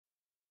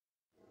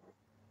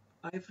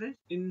Hi friends,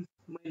 in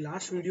my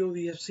last video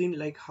we have seen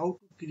like how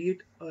to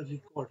create a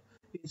record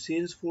in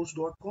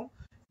salesforce.com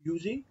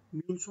using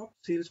Mulesoft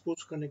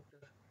Salesforce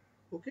connector.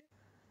 Okay,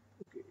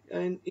 okay.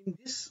 And in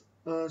this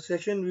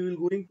session we will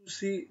going to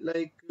see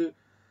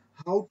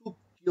how to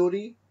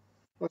query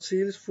a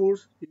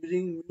Salesforce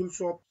using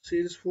Mulesoft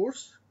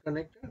Salesforce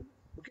connector.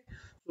 Okay,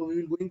 so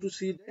we will going to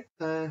see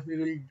that. We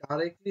will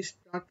directly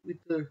start with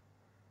the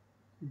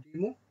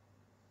demo.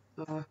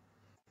 Uh,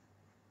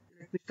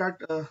 Let me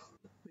start with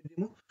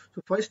demo.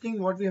 So first thing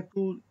what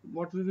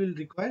we will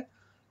require,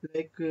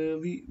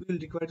 we will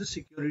require the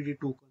security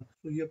token.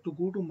 So you have to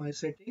go to my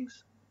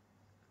settings.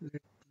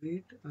 Let's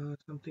wait,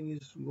 something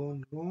is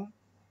gone wrong.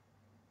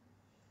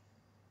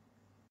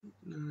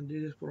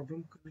 There is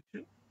problem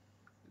connection.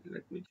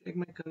 Let me check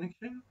my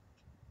connection.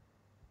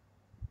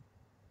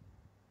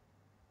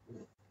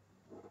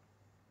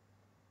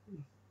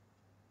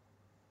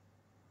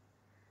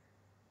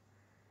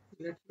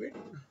 Let's wait.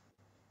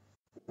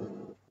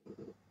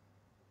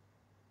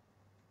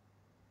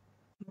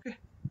 Okay,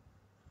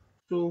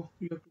 so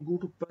you have to go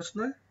to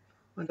personal.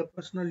 Under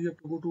personal you have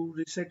to go to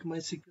reset my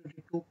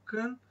security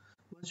token.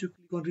 Once you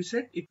click on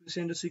reset, it will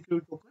send a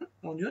security token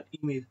on your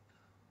email.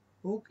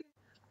 Okay,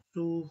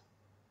 so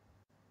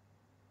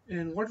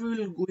and what we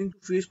will going to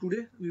face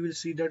today, we will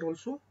see that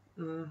also.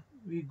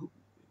 We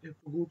have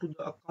to go to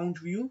the account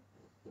view.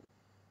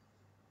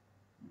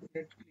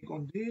 Let's click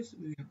on this.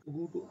 We have to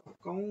go to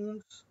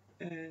accounts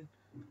and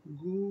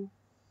go.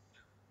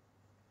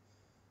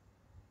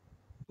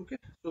 Okay,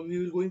 so we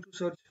will going to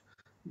search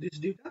this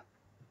data.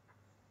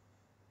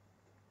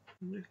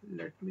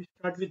 Let me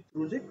start with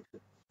project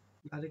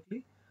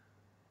directly.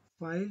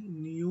 File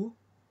new.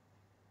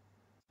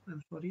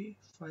 I'm sorry,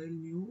 file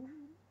new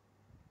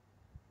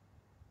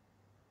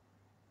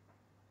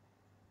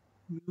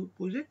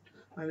project.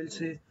 I will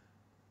say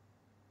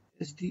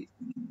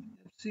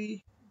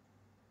SDFC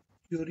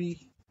query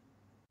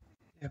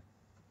app.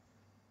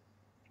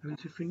 I will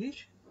say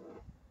finish.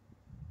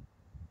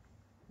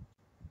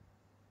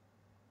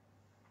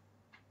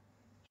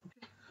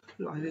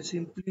 So I will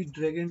simply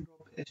drag and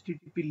drop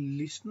HTTP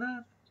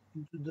listener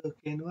into the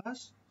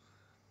canvas.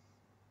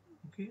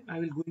 Okay, I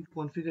will going to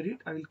configure it.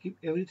 I will keep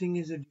everything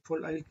as a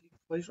default. I will click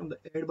first on the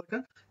add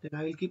button, then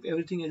I will keep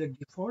everything as a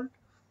default.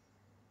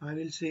 I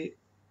will say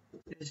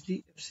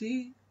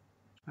HDFC.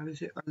 I will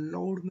say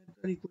allowed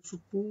method equals to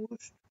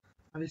post.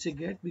 I will say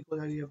get because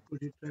I have to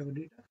retrieve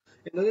data.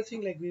 Another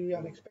thing, like we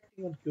are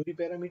expecting on query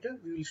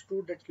parameter, we will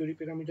store that query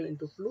parameter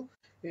into flow,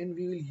 and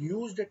we will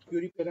use that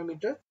query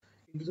parameter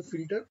into the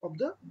filter of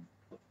the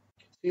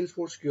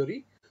Salesforce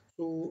query.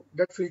 So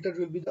that filter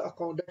will be the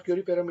account, that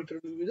query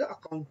parameter will be the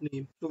account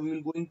name. So we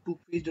will going to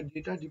paste the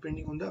data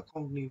depending on the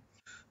account name.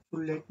 So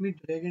let me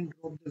drag and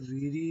drop the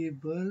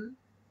variable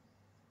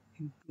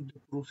into the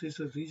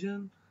processor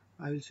region.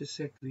 I will say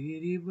set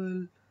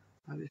variable.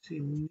 I will say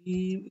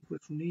name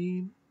equals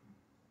name.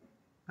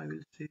 I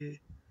will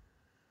say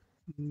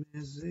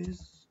message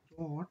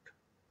dot.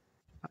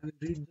 I will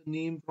read the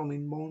name from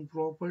inbound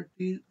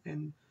properties,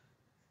 and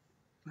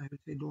I will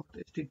say dot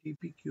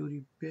http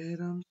query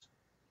params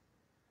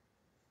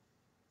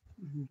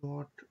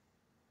dot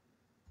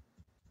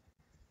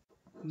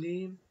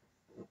name.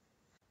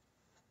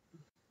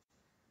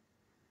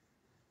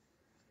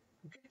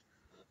 Okay,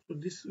 so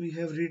this we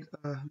have read,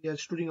 we are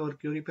storing our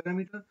query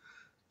parameter.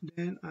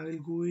 Then I will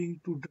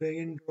going to drag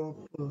and drop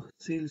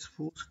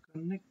Salesforce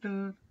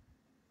connector.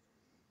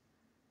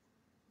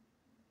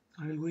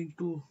 I will going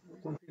to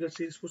configure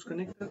Salesforce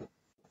connector.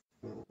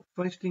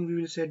 First thing we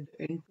will set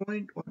the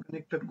endpoint or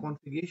connector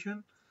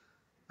configuration.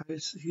 I will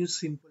use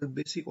simple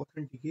basic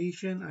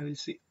authentication. I will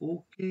say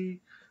OK.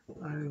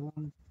 I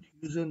want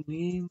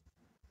username.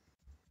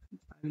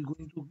 I will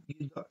going to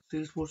give the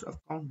Salesforce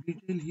account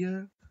detail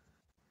here.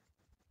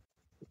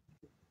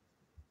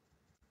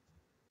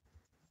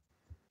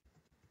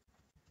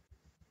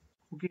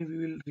 Okay, we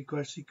will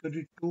require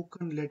security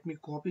token. Let me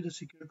copy the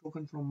security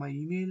token from my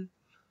email.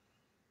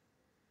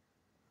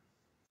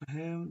 I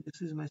have,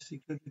 this is my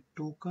security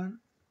token.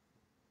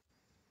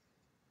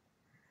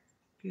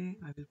 Okay,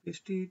 I will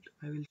paste it.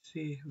 I will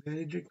say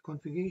validate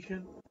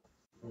configuration.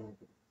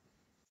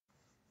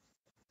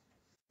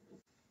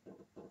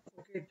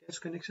 Okay,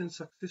 test connection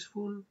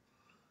successful.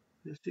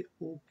 We'll say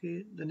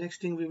okay. The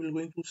next thing we will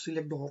going to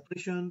select the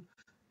operation.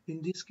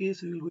 In this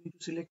case, we will going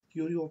to select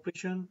query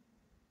operation.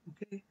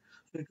 Okay,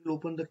 so it will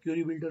open the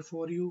query builder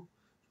for you.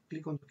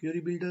 Click on the query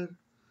builder.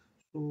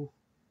 So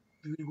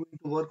we will going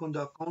to work on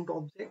the account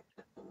object.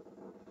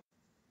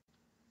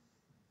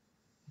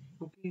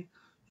 Okay,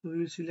 so we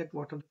will select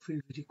what are the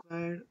fields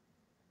required.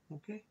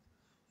 Okay,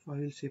 so I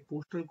will say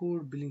postal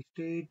code, billing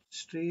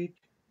state,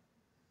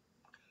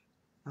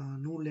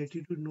 no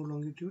latitude, no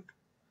longitude,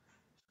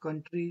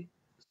 country,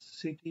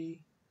 city,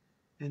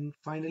 and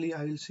finally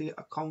I will say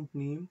account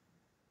name.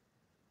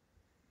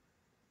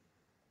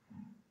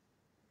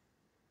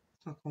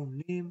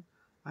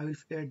 I will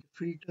add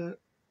filter.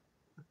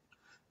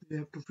 We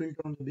have to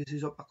filter on the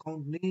basis of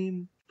account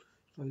name.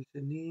 So I will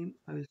say name.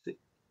 I will say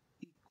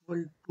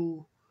equal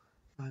to.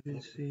 I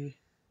will say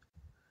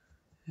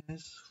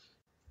as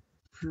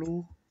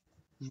flow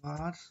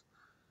vars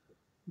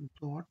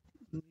dot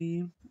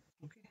name.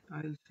 Okay,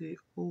 I'll say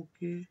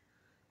okay,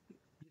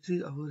 this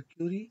is our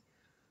query.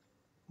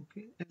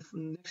 Okay,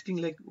 and next thing,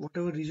 like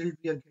whatever result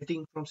we are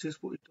getting from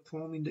Salesforce, it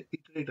form in the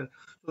iterator,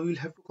 so we'll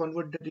have to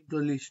convert that into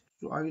a list.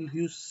 So I will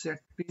use set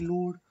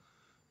payload.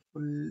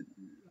 So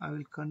I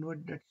will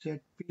convert that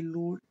set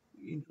payload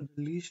into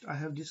the list. I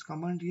have this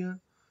command here,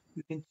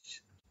 you can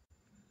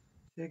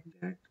check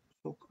that.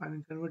 So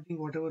I'm converting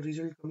whatever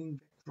result coming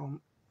back from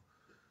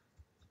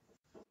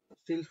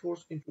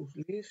Salesforce into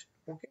list.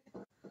 Okay,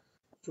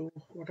 so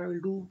what I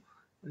will do,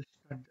 I'll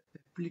start the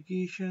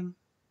application.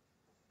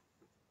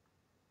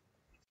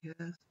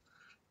 Yes,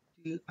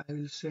 till I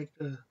will set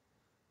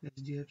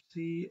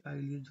SDFC. I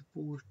will use the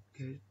post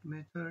get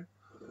method.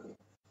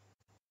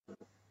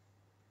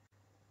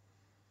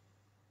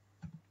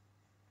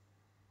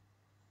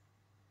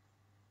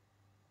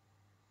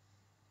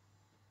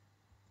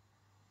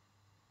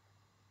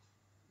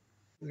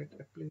 Let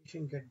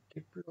application get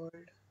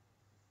deployed.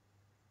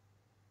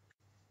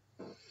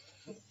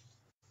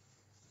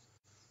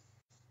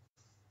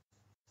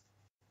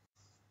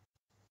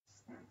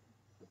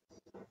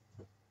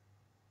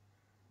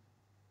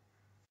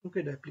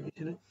 Okay, the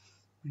application has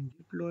been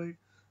deployed.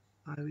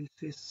 I will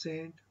say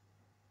send.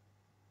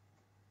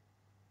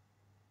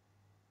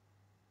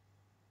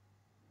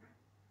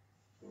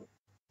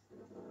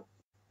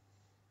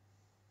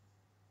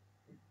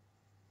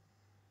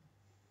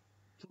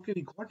 Okay,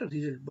 we got a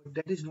result, but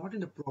that is not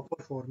in the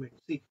proper format.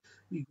 See,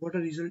 we got a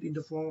result in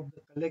the form of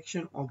the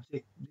collection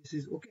object. This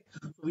is okay.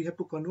 So we have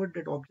to convert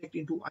that object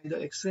into either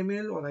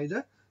XML or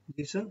either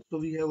JSON. So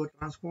we have a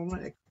transformer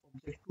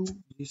object to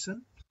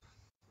JSON.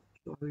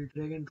 So I will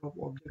drag and drop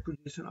object to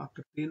JSON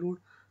after payload.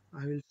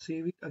 I will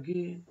save it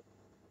again.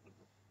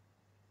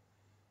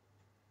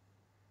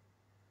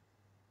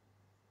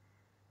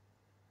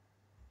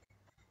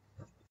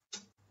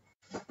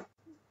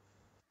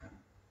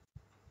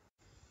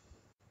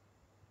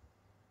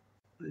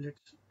 Let's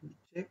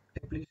check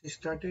application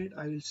started.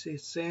 I will say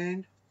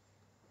send.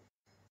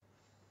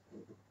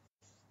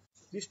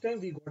 This time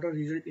we got a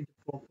result in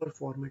the proper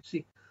format.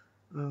 See,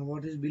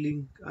 what is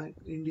billing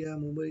India,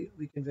 Mumbai.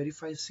 We can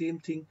verify same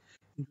thing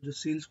into the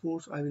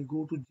Salesforce. I will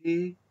go to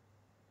J.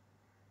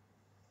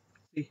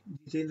 See,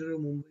 Jitendra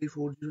Mumbai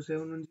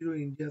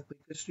 40710 India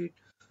Baker Street.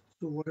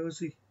 So whatever,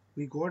 see,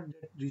 we got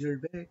that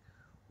result back.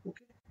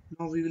 Okay.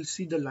 Now we will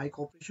see the like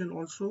operation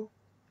also.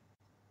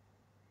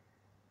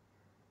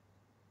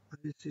 I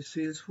will say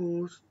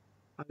Salesforce.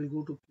 I will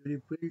go to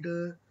query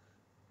builder.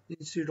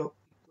 Instead of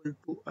equal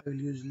to, I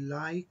will use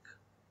like.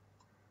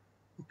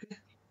 Okay.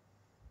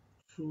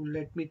 So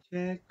let me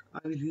check.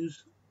 I will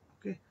use,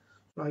 okay.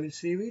 So I will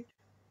save it.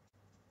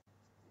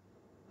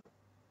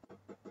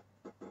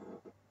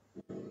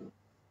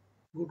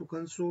 Go to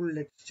console.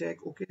 Let's check.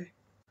 Okay.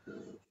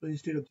 So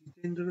instead of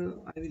Jitendra,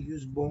 I will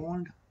use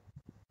bond.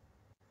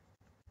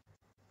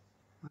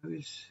 I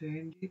will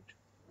send it.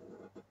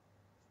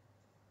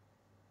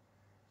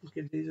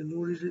 Okay, there is a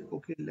no result.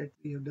 Okay,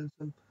 we have done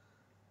some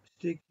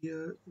mistake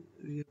here.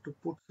 We have to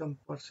put some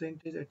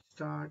percentage at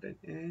start and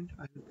end.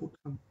 I will put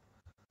some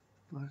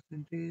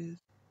percentage.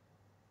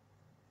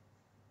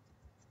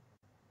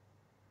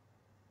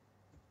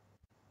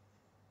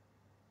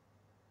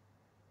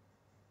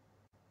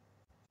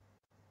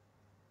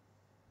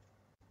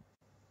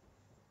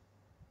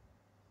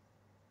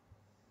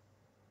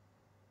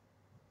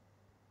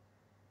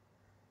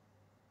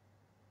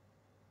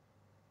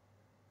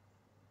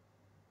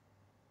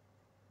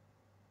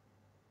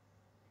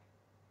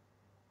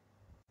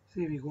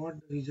 See, we got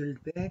the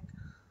result back.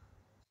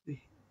 See,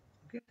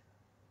 okay,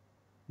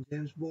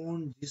 James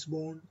Bond, this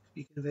bond.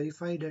 We can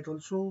verify that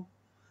also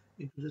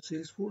into the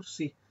Salesforce.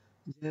 See,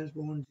 James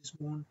Bond, this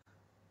bond.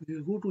 We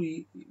will go to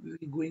we will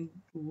going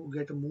to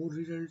get a more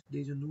results.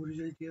 There is a no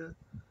result here.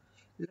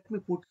 Let me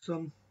put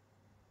some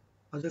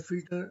other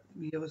filter.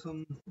 We have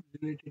some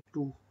related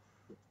to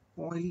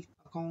oil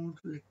account.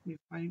 Let me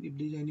find if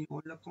there is any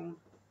oil account.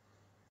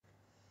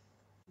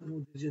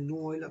 No, there is no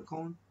oil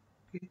account.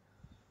 Okay,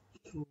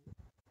 so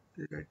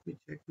let me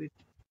check with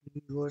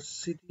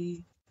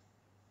university.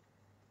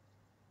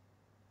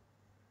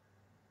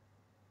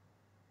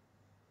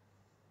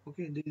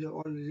 Okay, these are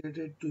all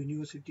related to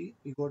university.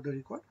 We got the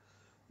record.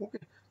 Okay,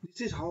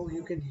 this is how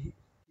you can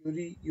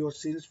query your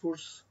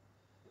Salesforce.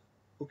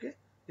 Okay,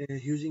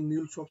 using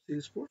Mulesoft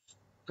Salesforce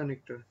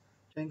connector.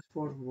 Thanks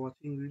for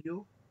watching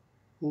video.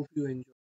 Hope you enjoy.